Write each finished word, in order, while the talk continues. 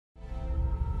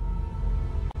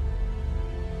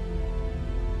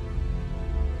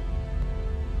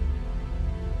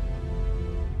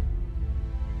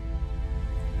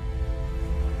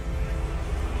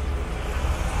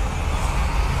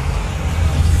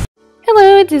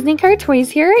Hello, DisneyCarToys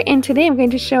here, and today I'm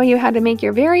going to show you how to make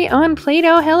your very own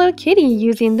Play-Doh Hello Kitty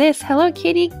using this Hello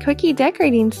Kitty cookie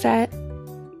decorating set.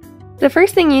 The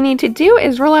first thing you need to do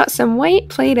is roll out some white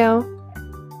Play-Doh.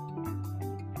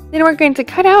 Then we're going to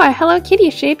cut out a Hello Kitty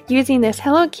shape using this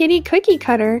Hello Kitty cookie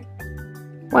cutter.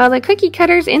 While the cookie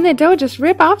cutter's in the dough, just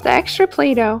rip off the extra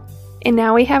Play-Doh. And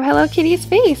now we have Hello Kitty's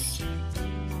face.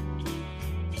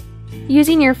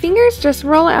 Using your fingers, just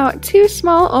roll out two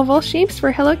small oval shapes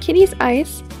for Hello Kitty's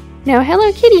eyes. Now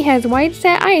Hello Kitty has wide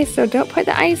set eyes, so don't put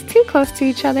the eyes too close to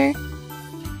each other.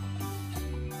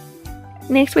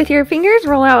 Next, with your fingers,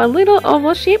 roll out a little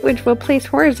oval shape which we'll place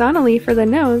horizontally for the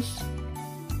nose.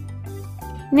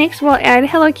 Next, we'll add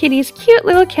Hello Kitty's cute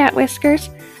little cat whiskers.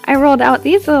 I rolled out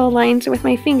these little lines with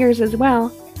my fingers as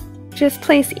well. Just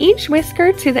place each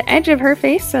whisker to the edge of her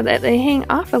face so that they hang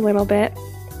off a little bit.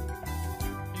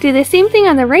 Do the same thing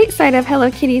on the right side of Hello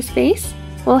Kitty's face.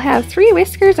 We'll have 3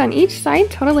 whiskers on each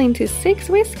side, totaling to 6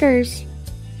 whiskers.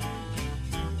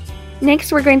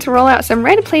 Next, we're going to roll out some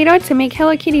red Play-Doh to make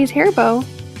Hello Kitty's hair bow.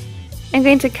 I'm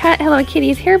going to cut Hello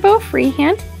Kitty's hair bow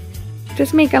freehand.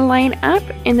 Just make a line up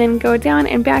and then go down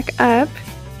and back up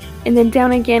and then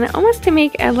down again, almost to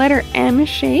make a letter M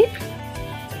shape.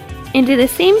 And do the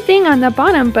same thing on the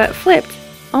bottom but flipped,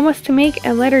 almost to make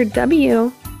a letter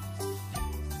W.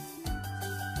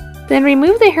 Then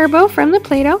remove the hair bow from the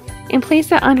Play-Doh and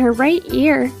place it on her right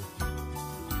ear.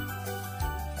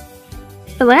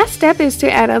 The last step is to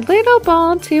add a little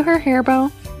ball to her hair bow.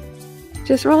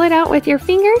 Just roll it out with your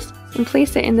fingers and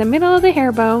place it in the middle of the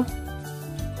hair bow.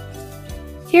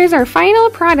 Here's our final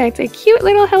product, a cute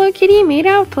little Hello Kitty made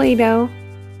out of Play-Doh.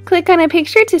 Click on a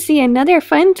picture to see another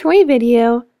fun toy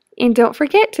video. And don't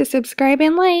forget to subscribe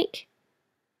and like.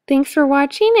 Thanks for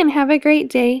watching and have a great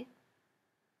day.